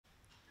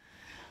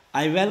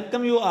I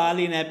welcome you all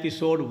in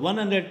episode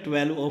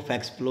 112 of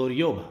Explore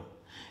Yoga.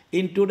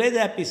 In today's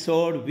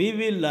episode, we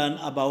will learn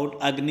about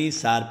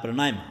Agnisar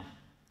Pranayama.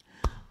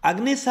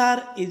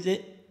 Agnisar is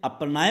a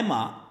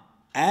pranayama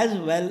as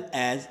well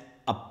as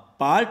a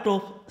part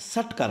of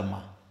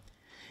Satkarma.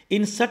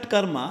 In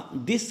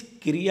Satkarma, this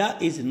Kriya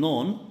is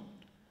known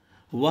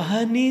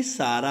Vahani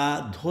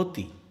Sara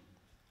Dhoti.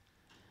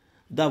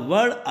 The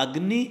word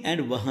Agni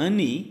and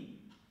Vahani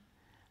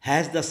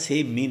has the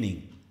same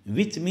meaning,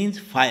 which means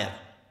fire.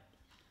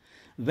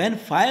 When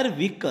fire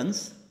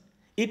weakens,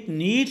 it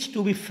needs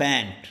to be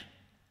fanned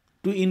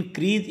to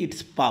increase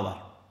its power.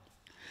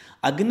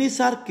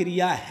 Agnisar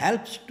Kriya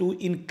helps to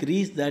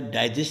increase the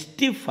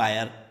digestive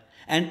fire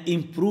and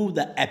improve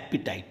the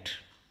appetite.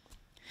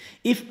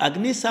 If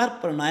Agnisar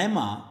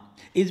Pranayama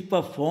is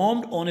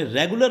performed on a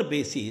regular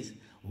basis,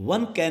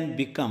 one can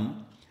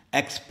become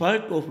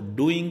expert of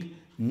doing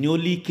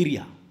Nyoli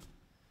Kriya,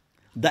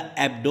 the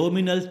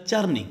abdominal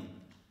churning.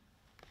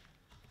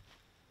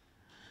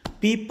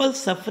 People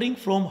suffering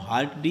from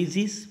heart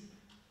disease,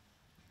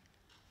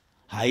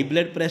 high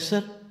blood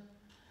pressure,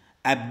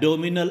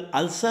 abdominal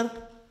ulcer,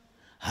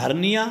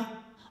 hernia,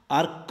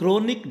 or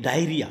chronic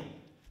diarrhea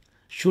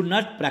should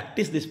not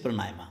practice this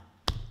pranayama.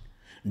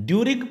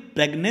 During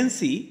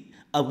pregnancy,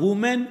 a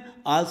woman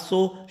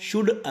also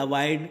should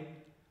avoid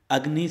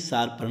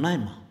Agnisar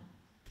Pranayama.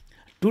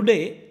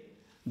 Today,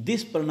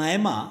 this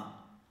pranayama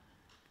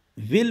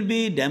will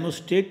be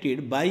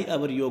demonstrated by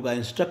our yoga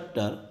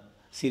instructor,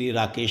 Sri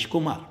Rakesh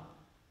Kumar.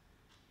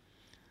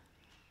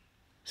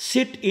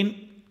 Sit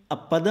in a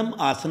Padam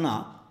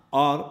Asana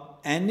or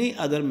any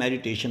other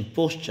meditation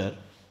posture.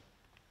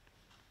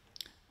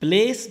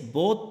 Place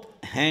both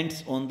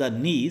hands on the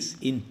knees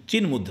in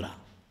Chin Mudra.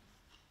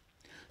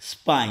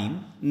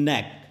 Spine,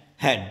 neck,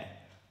 head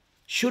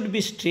should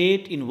be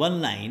straight in one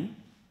line.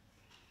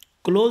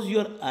 Close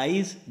your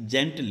eyes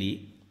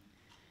gently.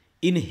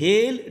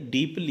 Inhale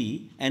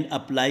deeply and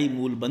apply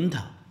Mool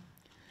Bandha.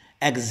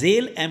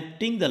 Exhale,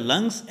 emptying the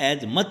lungs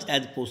as much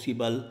as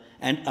possible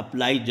and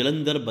apply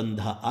Jalandhar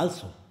Bandha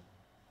also.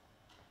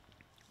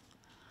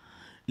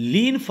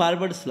 Lean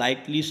forward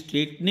slightly,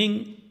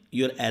 straightening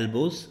your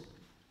elbows.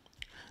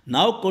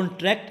 Now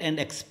contract and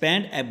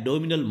expand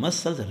abdominal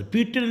muscles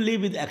repeatedly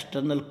with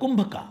external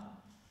Kumbhaka.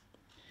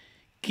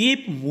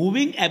 Keep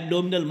moving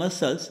abdominal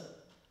muscles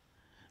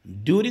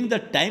during the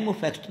time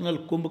of external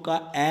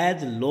Kumbhaka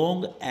as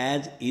long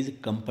as is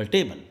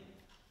comfortable.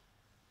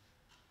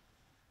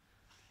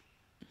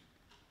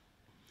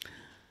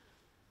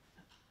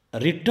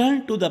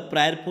 Return to the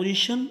prior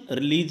position,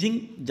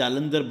 releasing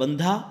Jalandhar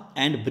Bandha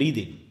and breathe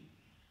in.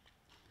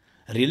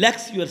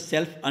 Relax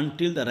yourself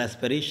until the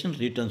respiration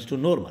returns to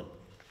normal.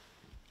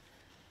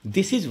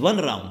 This is one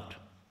round.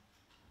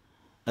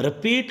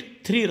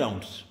 Repeat 3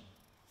 rounds.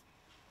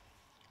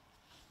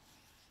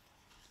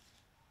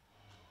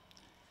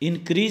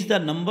 Increase the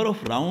number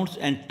of rounds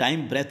and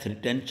time breath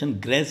retention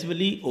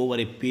gradually over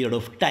a period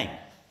of time.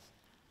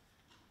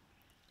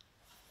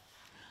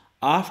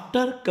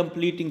 After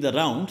completing the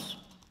rounds,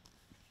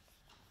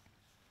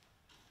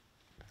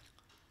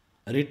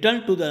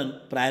 return to the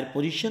prior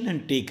position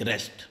and take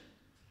rest.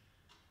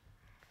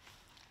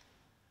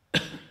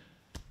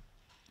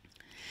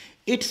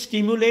 It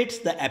stimulates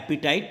the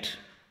appetite.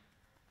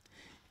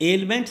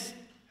 Ailments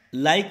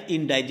like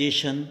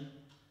indigestion,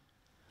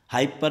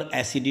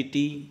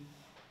 hyperacidity,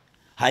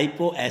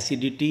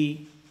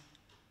 hypoacidity,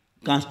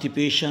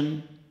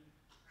 constipation,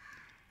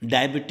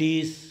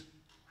 diabetes,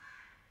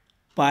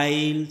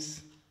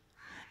 piles,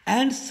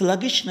 and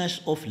sluggishness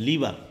of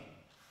liver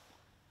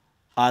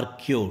are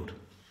cured.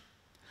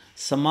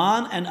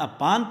 Saman and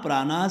Apan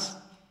pranas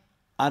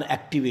are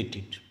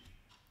activated.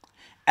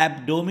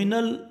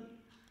 Abdominal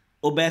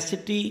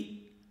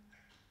obesity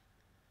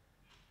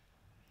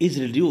is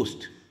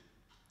reduced.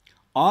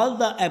 All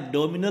the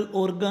abdominal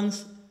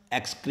organs,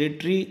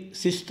 excretory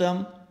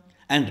system,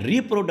 and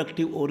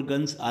reproductive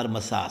organs are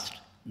massaged.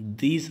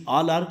 These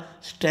all are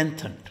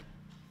strengthened.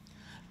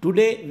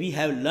 Today we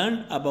have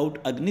learned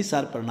about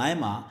Agnisar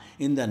Pranayama.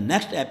 In the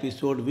next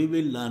episode we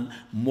will learn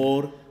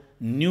more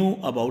new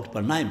about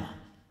Pranayama.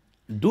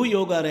 Do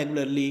yoga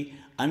regularly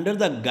under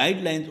the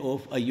guidelines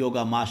of a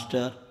yoga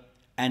master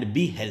and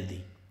be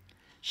healthy.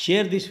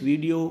 Share this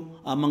video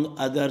among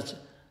others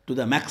to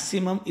the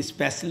maximum,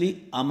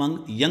 especially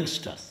among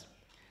youngsters,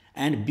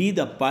 and be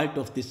the part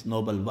of this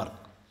noble work.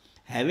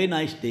 Have a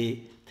nice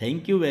day.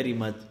 Thank you very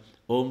much.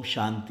 Om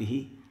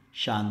Shanti,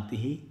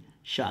 Shanti,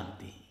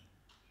 Shanti.